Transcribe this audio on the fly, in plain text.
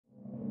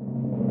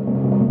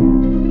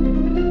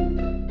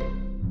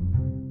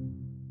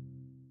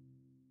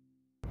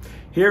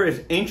Here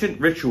is Ancient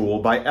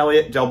Ritual by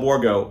Elliot del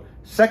Borgo,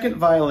 second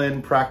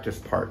violin practice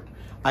part.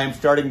 I am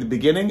starting the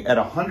beginning at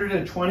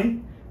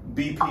 120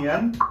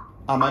 BPM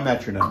on my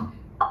metronome.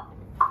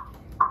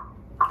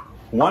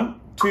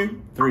 1,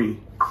 2, 3.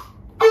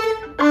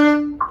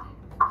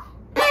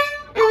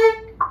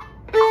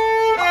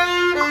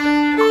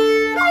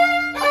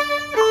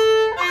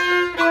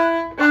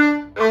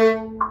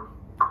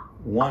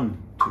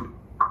 One, two,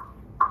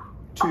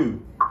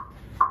 2,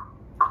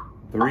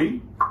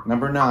 3,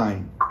 number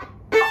 9.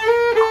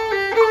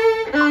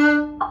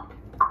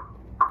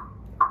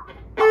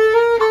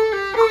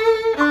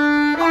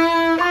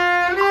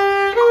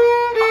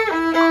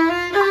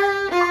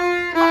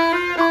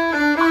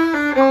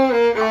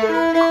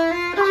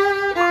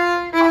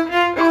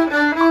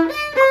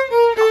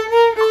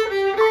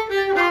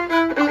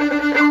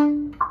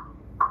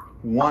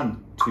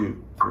 One,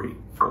 2, 3,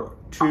 4,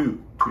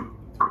 2, 2,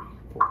 3,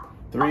 4,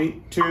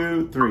 3,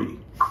 2, 3.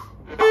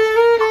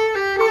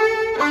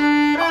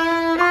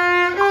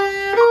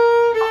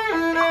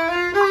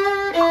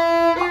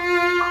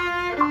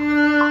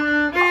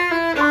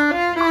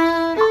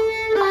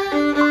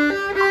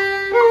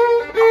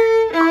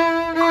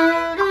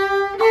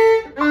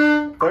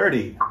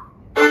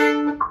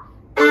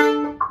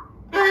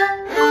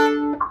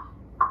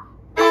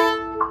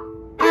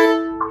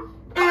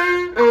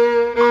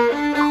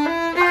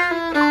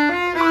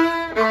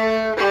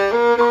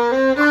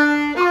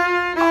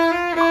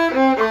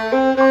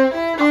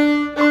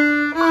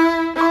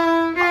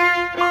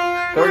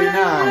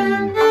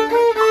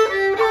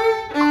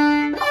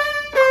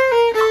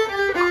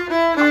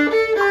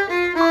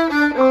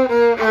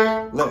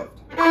 Lift.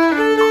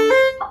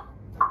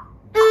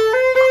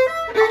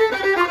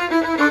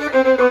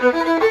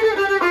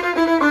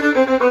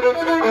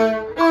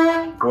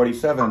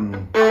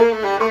 47.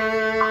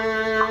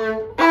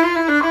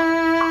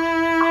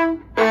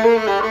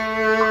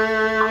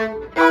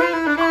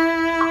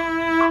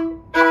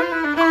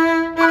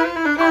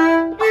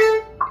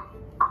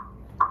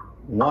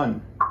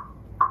 1,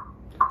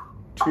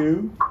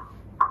 2,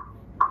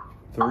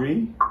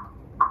 3,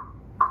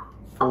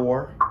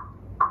 4,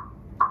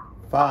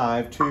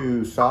 5,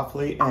 2,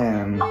 softly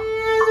and.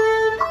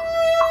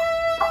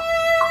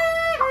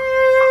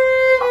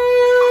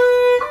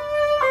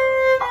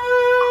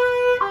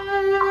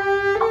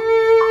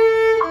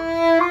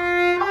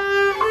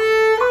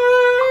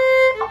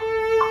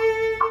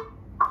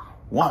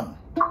 One,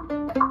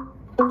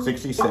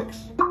 66.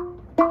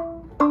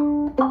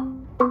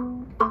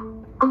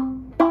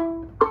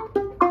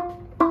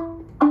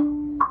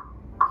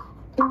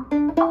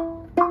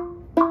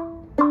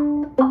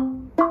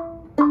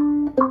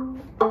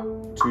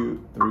 Two,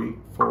 3,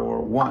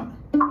 4, 1.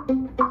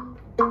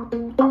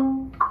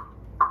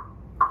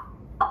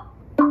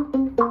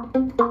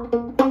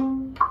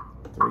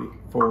 3,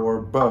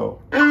 4, bow.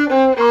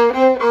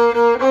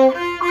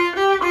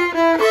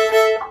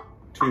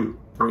 2,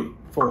 3,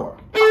 4.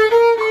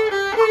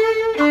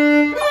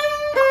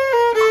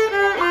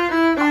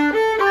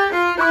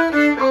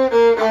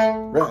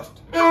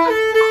 Rest.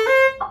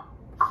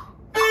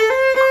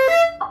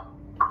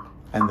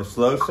 And the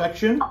slow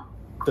section.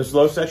 The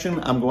slow section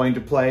I'm going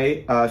to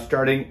play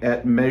starting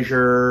at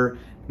measure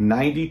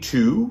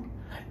 92,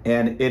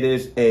 and it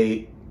is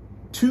a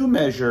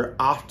 2-measure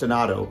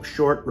ostinato,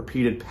 short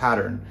repeated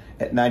pattern.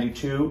 At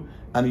 92,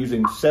 I'm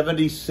using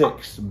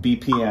 76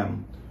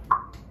 BPM.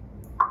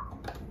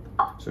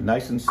 So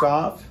nice and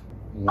soft.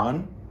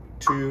 1,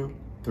 2,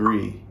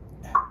 3.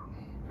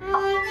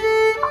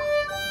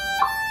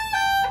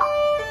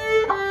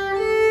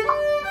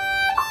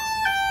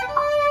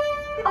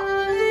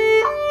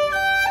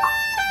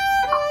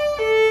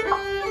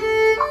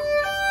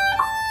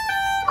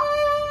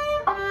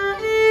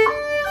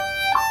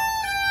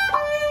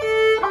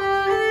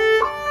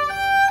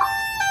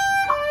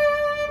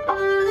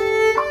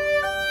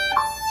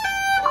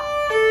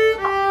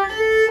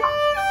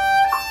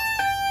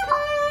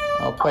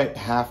 I'll play it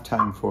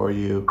halftime for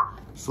you.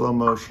 Slow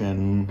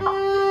motion. Keep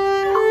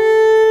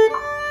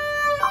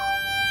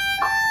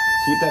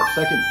that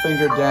second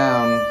finger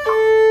down.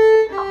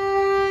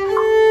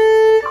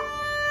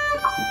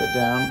 Keep it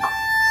down.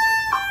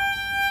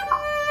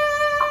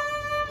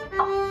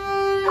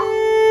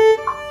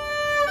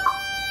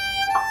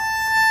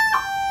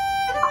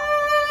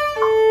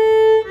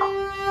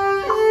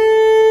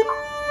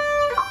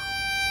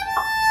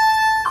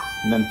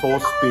 And then full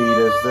speed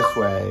is this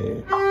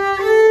way.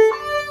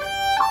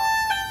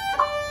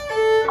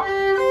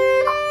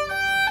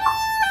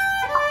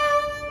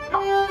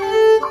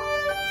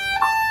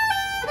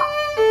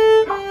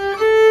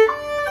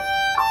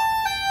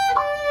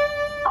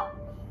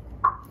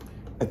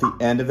 At the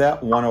end of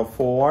that,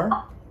 104.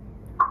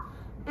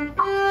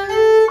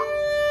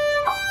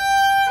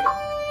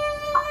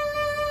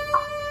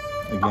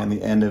 Again,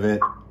 the end of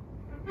it.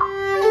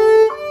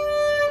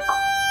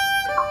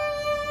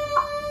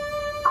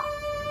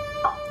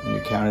 And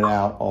you count it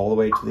out all the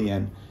way to the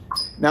end.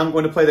 Now I'm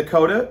going to play the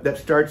coda that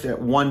starts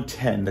at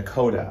 110, the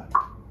coda.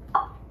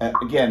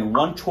 Again,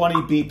 120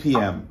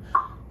 BPM.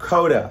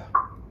 Coda.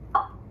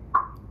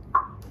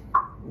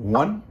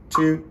 1,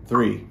 2,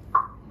 3.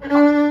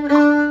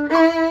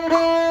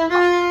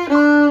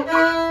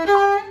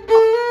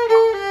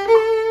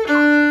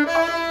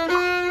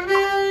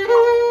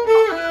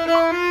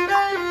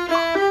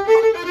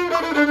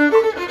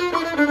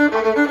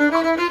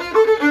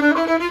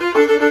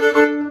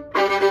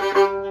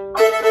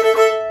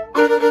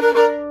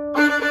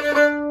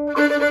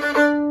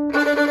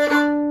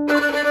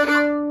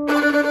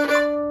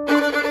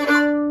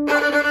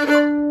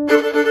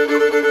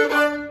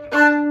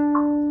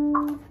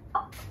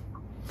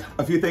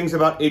 A few things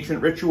about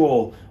ancient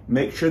ritual.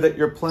 Make sure that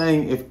you're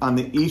playing, if on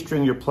the E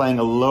string, you're playing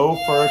a low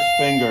first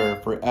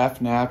finger for F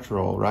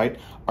natural, right?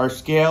 Our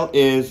scale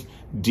is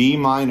D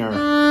minor.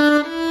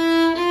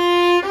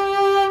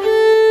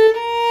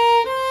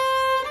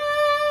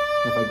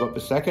 If I go up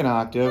the second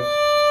octave,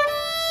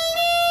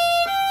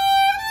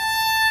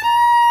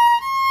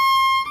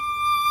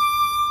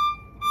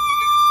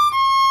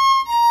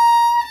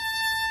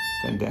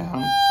 then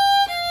down.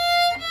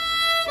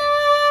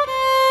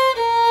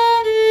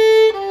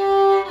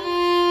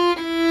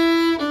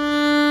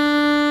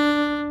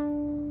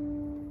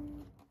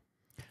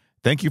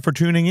 Thank you for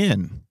tuning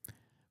in.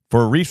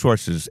 For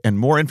resources and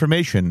more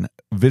information,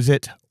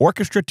 visit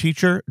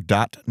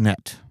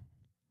orchestrateacher.net.